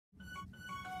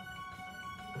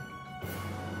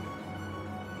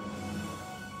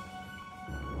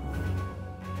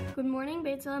Good morning,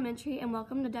 Bates Elementary, and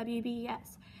welcome to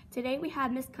Wbes. Today we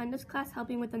have Miss Kunda's class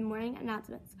helping with the morning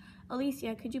announcements.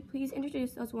 Alicia, could you please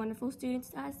introduce those wonderful students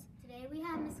to us? Today we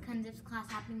have Miss Kunda's class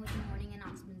helping with the morning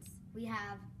announcements. We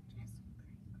have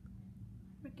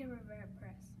Ricky Rivera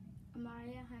Press,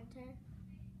 Amaria Hunter.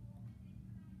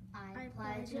 I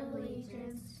pledge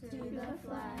allegiance to the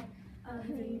flag of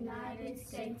the United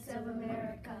States of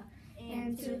America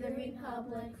and to the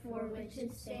republic for which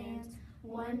it stands,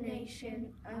 one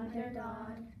nation, under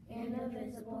God,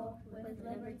 indivisible, with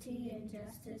liberty and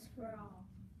justice for all.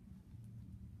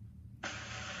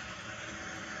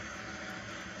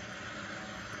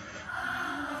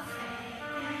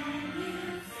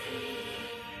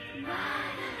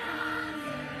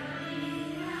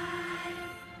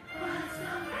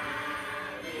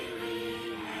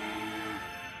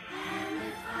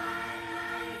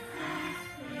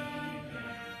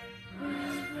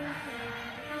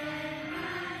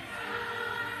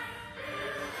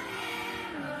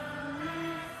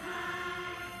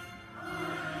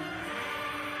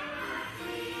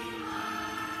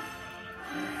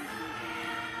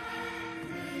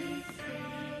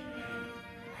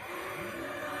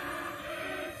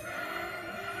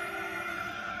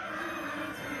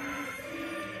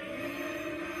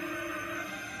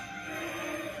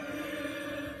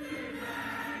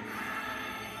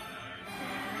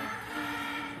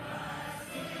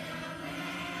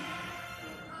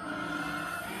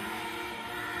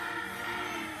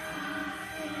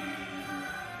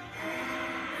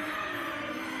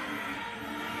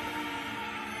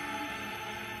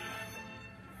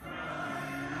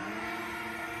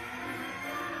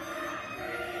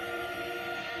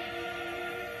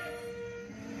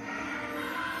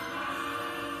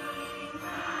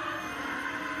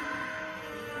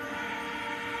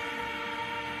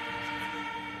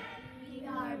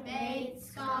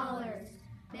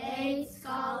 Bates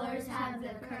scholars have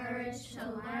the courage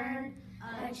to learn,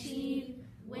 achieve,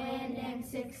 win, and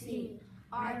succeed.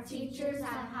 Our teachers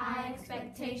have high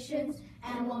expectations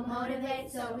and will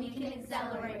motivate so we can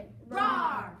accelerate.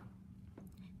 Roar!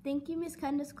 Thank you, Miss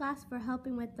Kunda's class, for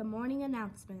helping with the morning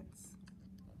announcements.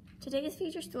 Today's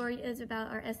feature story is about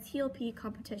our STLP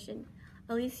competition.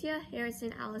 Alicia, Harris,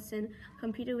 and Allison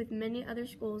competed with many other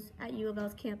schools at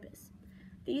Wbes campus.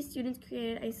 These students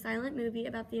created a silent movie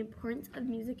about the importance of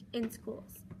music in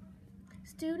schools.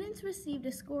 Students received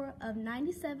a score of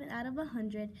 97 out of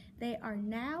 100. They are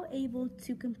now able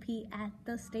to compete at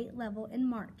the state level in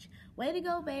March. Way to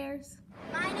go, Bears!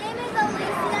 My name is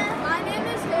Alicia. My name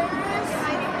is Harris.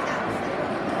 My name is Allison.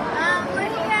 We're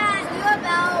here at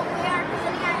Wbes. We are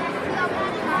presenting our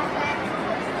STLP project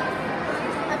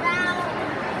about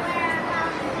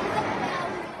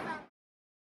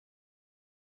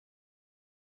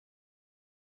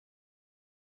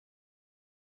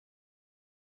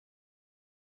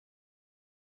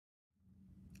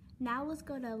Now let's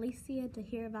go to Alicia to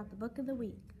hear about the book of the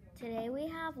week. Today we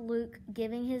have Luke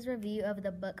giving his review of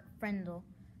the book Friendle.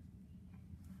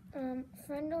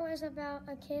 Friendle is about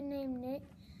a kid named Nick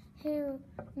who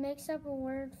makes up a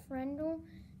word friendle,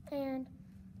 and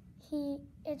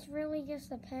it's really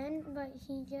just a pen, but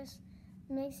he just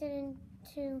makes it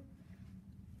into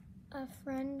a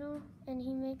friendle, and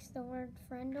he makes the word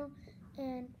friendle,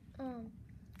 and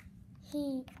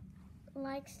he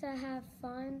likes to have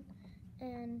fun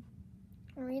and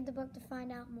read the book to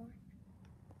find out more.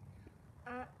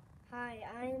 Hi,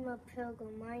 I'm a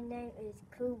pilgrim. My name is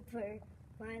Cooper.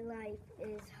 My life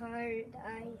is hard.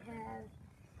 I have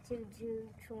to do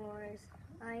chores.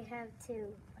 I have to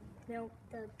milk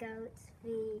the goats,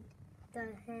 feed the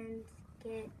hens,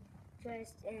 get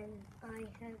dressed, and I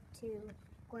have to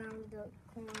ground the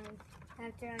corn.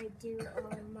 After I do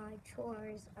all my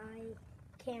chores, I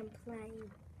can play.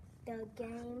 The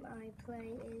game I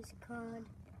play is called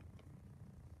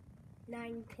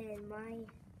 9-pin. My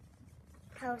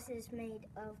house is made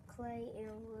of clay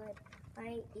and wood.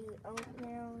 I eat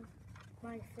oatmeal.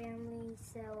 My family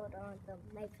sailed on the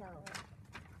Mayflower.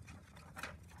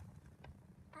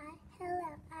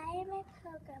 Hello, I am a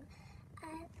pilgrim.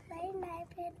 I play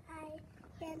 9-pin,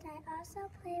 and I also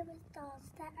play with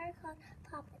dolls that are called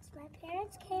puppets. My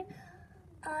parents came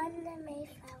on the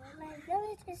Mayflower. My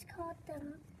village is called the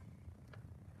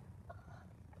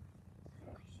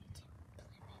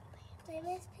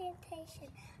Wbes Plantation.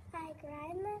 I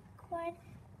grind the corn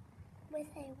with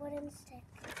a wooden stick.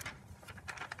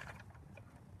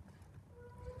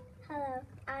 Hello,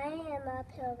 I am a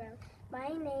pilgrim. My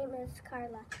name is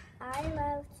Carla. I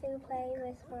love to play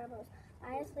with marbles.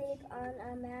 I sleep on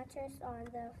a mattress on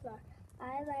the floor.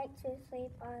 I like to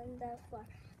sleep on the floor.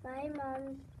 My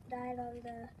mom died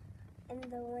in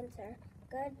the winter.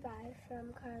 Goodbye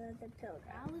from Carla the Pilgrim.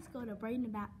 Now let's go to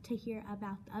Braden to hear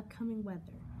about the upcoming weather.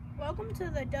 Welcome to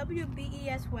the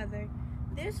WBES weather.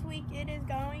 This week it is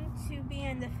going to be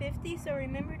in the 50s, so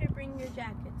remember to bring your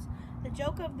jackets. The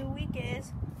joke of the week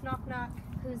is, knock knock,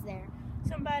 Who's there?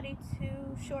 somebody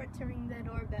too short to ring the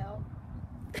doorbell.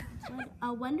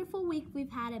 A wonderful week we've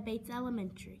had at Bates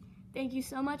Elementary. Thank you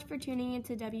so much for tuning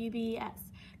into WBES.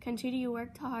 Continue to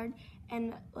work hard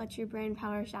and let your brain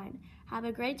power shine. Have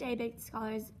a great day, Bates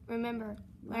Scholars. Remember,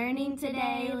 learning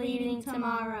today, leading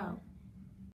tomorrow.